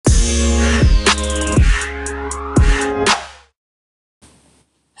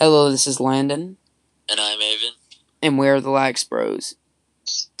Hello, this is Landon, And I'm Avon. and we're the Lax Bros.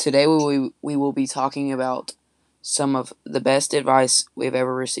 Today we will be talking about some of the best advice we've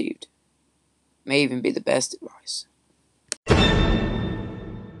ever received. May even be the best advice.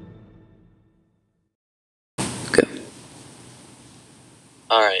 Okay.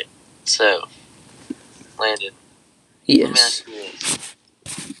 Alright, so, Landon, let me Yes. ask you this.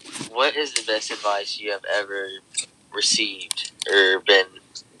 What is the best advice you have ever received or been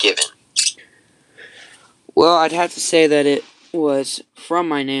given? Well, I'd have to say that it was from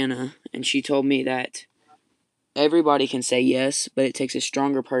my Nana, and she told me that everybody can say yes, but it takes a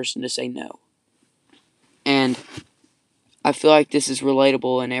stronger person to say no. And I feel like this is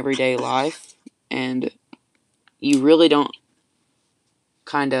relatable in everyday life, and you really don't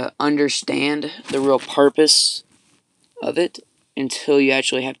kind of understand the real purpose of it until you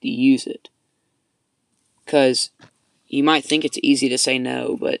actually have to use it. Because you might think it's easy to say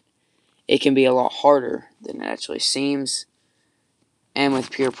no, but it can be a lot harder than it actually seems. And with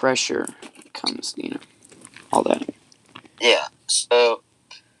peer pressure comes, all that. Yeah, so,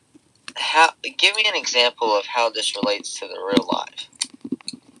 give me an example of how this relates to the real life.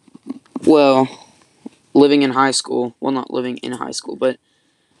 Well, living in high school, well, not living in high school, but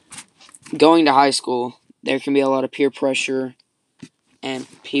going to high school, there can be a lot of peer pressure, and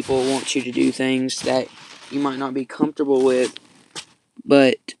people want you to do things that you might not be comfortable with,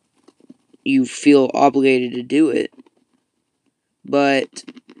 but you feel obligated to do it. But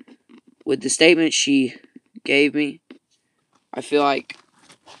with the statement she gave me, I feel like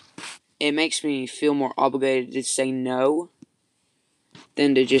it makes me feel more obligated to say no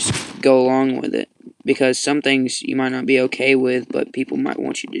than to just go along with it. Because some things you might not be okay with, but people might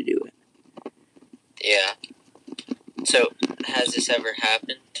want you to do it. Yeah. So, has this ever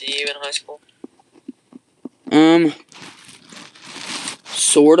happened to you in high school?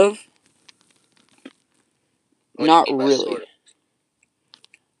 Sort of. What Not do you mean by really. sort of?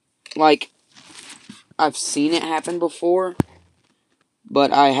 Like, I've seen it happen before,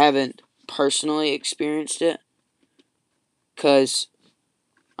 but I haven't personally experienced it. Because,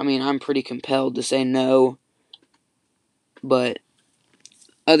 I'm pretty compelled to say no, but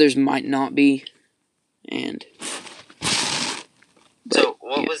others might not be. So,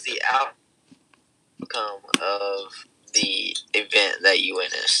 what was the outcome of the event that you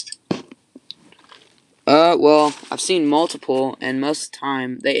witnessed? Well, I've seen multiple, and most of the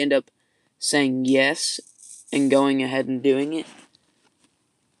time they end up saying yes and going ahead and doing it.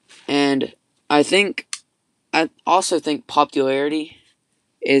 And I also think popularity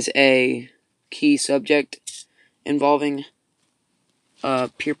is a key subject involving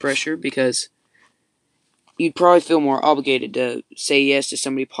peer pressure, because you'd probably feel more obligated to say yes to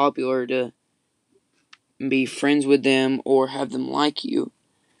somebody popular, to be friends with them or have them like you.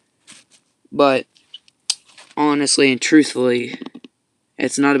 But honestly and truthfully,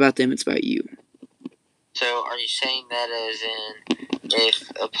 it's not about them, it's about you. So, are you saying that as in, if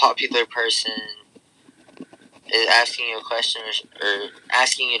a popular person is asking you a question or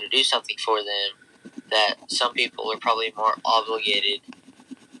asking you to do something for them, that some people are probably more obligated,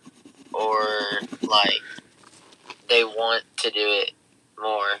 or like they want to do it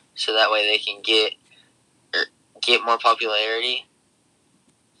more so that way they can get more popularity?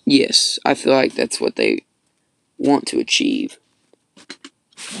 Yes, I feel like that's what they want to achieve.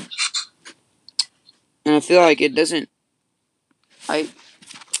 And I feel like it doesn't. I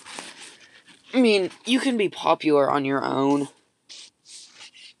mean, you can be popular on your own,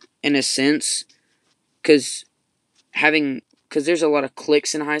 in a sense, because there's a lot of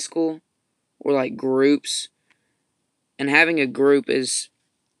cliques in high school, or like groups, and having a group is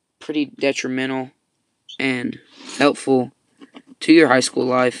pretty detrimental and helpful to your high school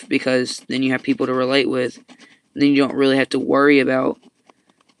life, because then you have people to relate with, and then you don't really have to worry about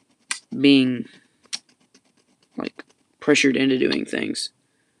being like pressured into doing things,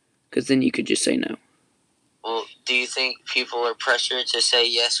 because then you could just say no. Well, do you think people are pressured to say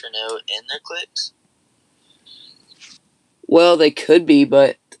yes or no in their cliques? Well, they could be,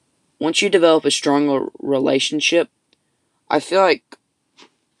 but once you develop a stronger relationship, I feel like,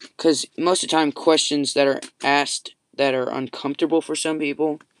 because most of the time questions that are asked that are uncomfortable for some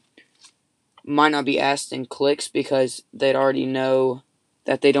people might not be asked in cliques, because they'd already know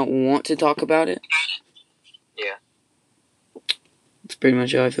that they don't want to talk about it. Yeah. That's pretty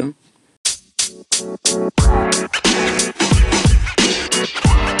much how I feel.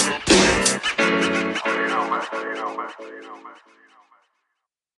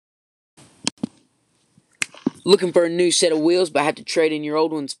 Looking for a new set of wheels but have to trade in your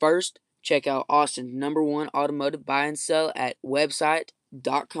old ones first? Check out Austin's #1 automotive buy and sell at website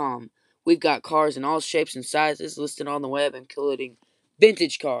LaxBros.com. We've got cars in all shapes and sizes listed on the web, including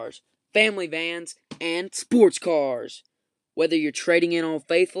vintage cars, family vans, and sports cars. Whether you're trading in Old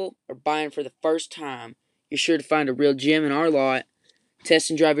Faithful or buying for the first time, you're sure to find a real gem in our lot. Test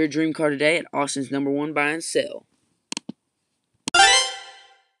and drive your dream car today at Austin's #1 buy and sell.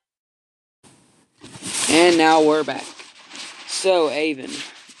 And now we're back. So, Avon,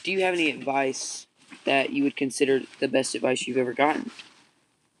 do you have any advice that you would consider the best advice you've ever gotten?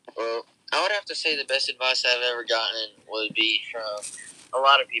 Well, I would have to say the best advice I've ever gotten would be from a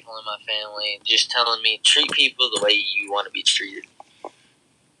lot of people in my family, just telling me treat people the way you want to be treated.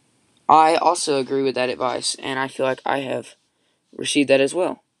 I also agree with that advice, and I feel like I have received that as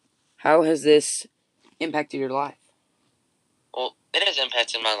well. How has this impacted your life? Well, it has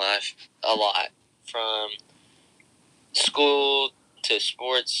impacted my life a lot, from school to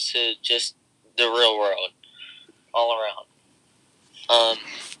sports to just the real world, all around.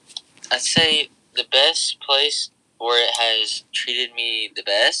 I'd say the best place where it has treated me the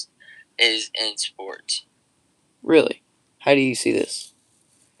best is in sports. Really? How do you see this?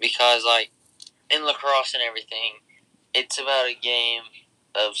 Because, like, in lacrosse and everything, it's about a game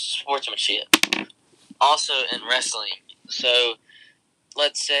of sportsmanship. Also in wrestling. So,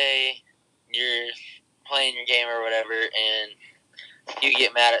 let's say you're playing your game or whatever, and you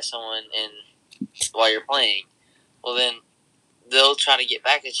get mad at someone while you're playing. Well, then they'll try to get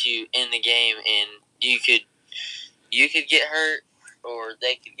back at you in the game, and you could get hurt, or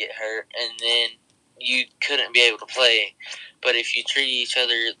they could get hurt, and then you couldn't be able to play. But if you treat each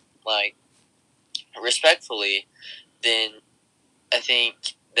other like respectfully, then I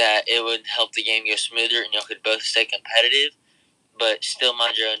think that it would help the game go smoother, and y'all could both stay competitive, but still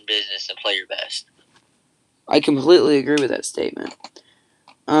mind your own business and play your best. I completely agree with that statement.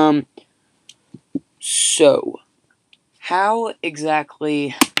 So, how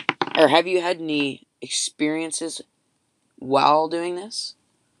exactly, or have you had any experiences while doing this?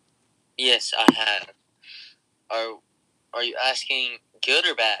 Yes, I have. Are you asking good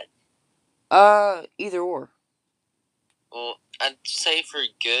or bad? Either or. Well, I'd say for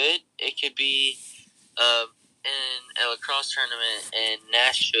good, it could be in a lacrosse tournament in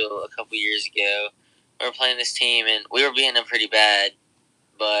Nashville a couple years ago. We were playing this team, and we were beating them pretty bad,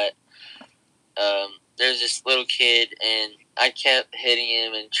 but there's this little kid, and I kept hitting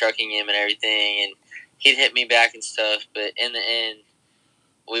him and trucking him and everything, and he'd hit me back and stuff, but in the end,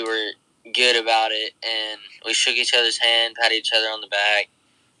 we were good about it, and we shook each other's hand, patted each other on the back,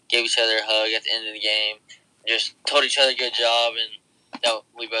 gave each other a hug at the end of the game, just told each other good job, and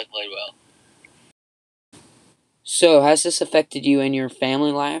we both played well. So, has this affected you in your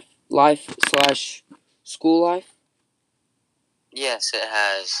family life/school life? Yes, it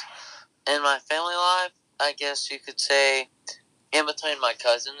has. In my family life, I guess you could say, in between my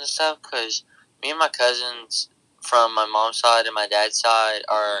cousins and stuff, because me and my cousins from my mom's side and my dad's side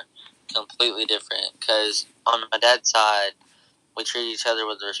are completely different. Because on my dad's side, we treat each other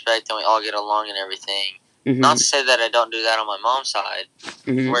with respect and we all get along and everything. Mm-hmm. Not to say that I don't do that on my mom's side.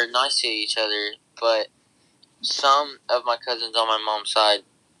 Mm-hmm. We're nice to each other, but some of my cousins on my mom's side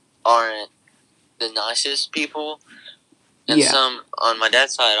aren't the nicest people, and some on my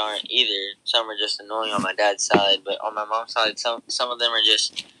dad's side aren't either. Some are just annoying on my dad's side, but on my mom's side, some of them are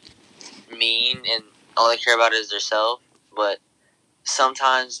just mean and all they care about is their self. But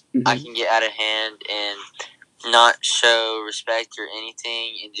sometimes I can get out of hand and not show respect or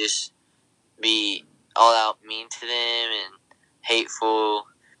anything, and just be all out mean to them and hateful,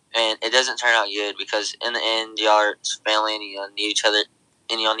 and it doesn't turn out good, because in the end, y'all are family, and y'all need each other,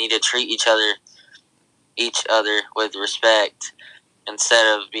 and y'all need to treat each other with respect instead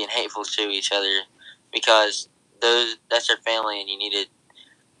of being hateful to each other, because that's your family, and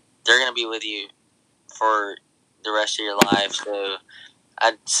they're gonna be with you for the rest of your life. So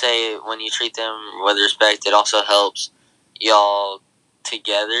I'd say when you treat them with respect, it also helps y'all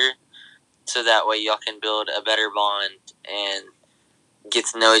together, so that way y'all can build a better bond and get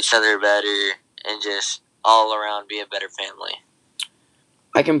to know each other better, and just all around be a better family.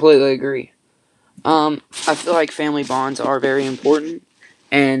 I completely agree. I feel like family bonds are very important,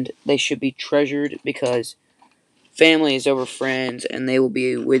 and they should be treasured, because family is over friends, and they will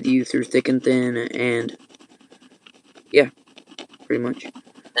be with you through thick and thin, and yeah, pretty much.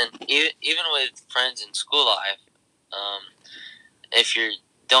 And even with friends in school life, if you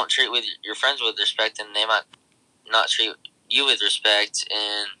don't treat with your friends with respect, then they might not treat you with respect,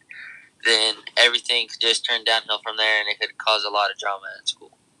 and then everything could just turn downhill from there, and it could cause a lot of drama at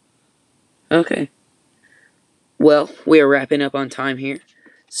school. Okay. Well, we are wrapping up on time here.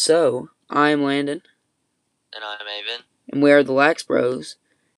 So, I'm Landon. And I'm Avon. And we are the Lax Bros.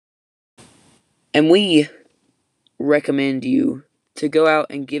 And we recommend you to go out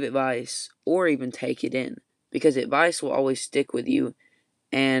and give advice or even take it in, because advice will always stick with you,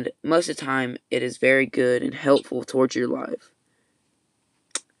 and most of the time it is very good and helpful towards your life.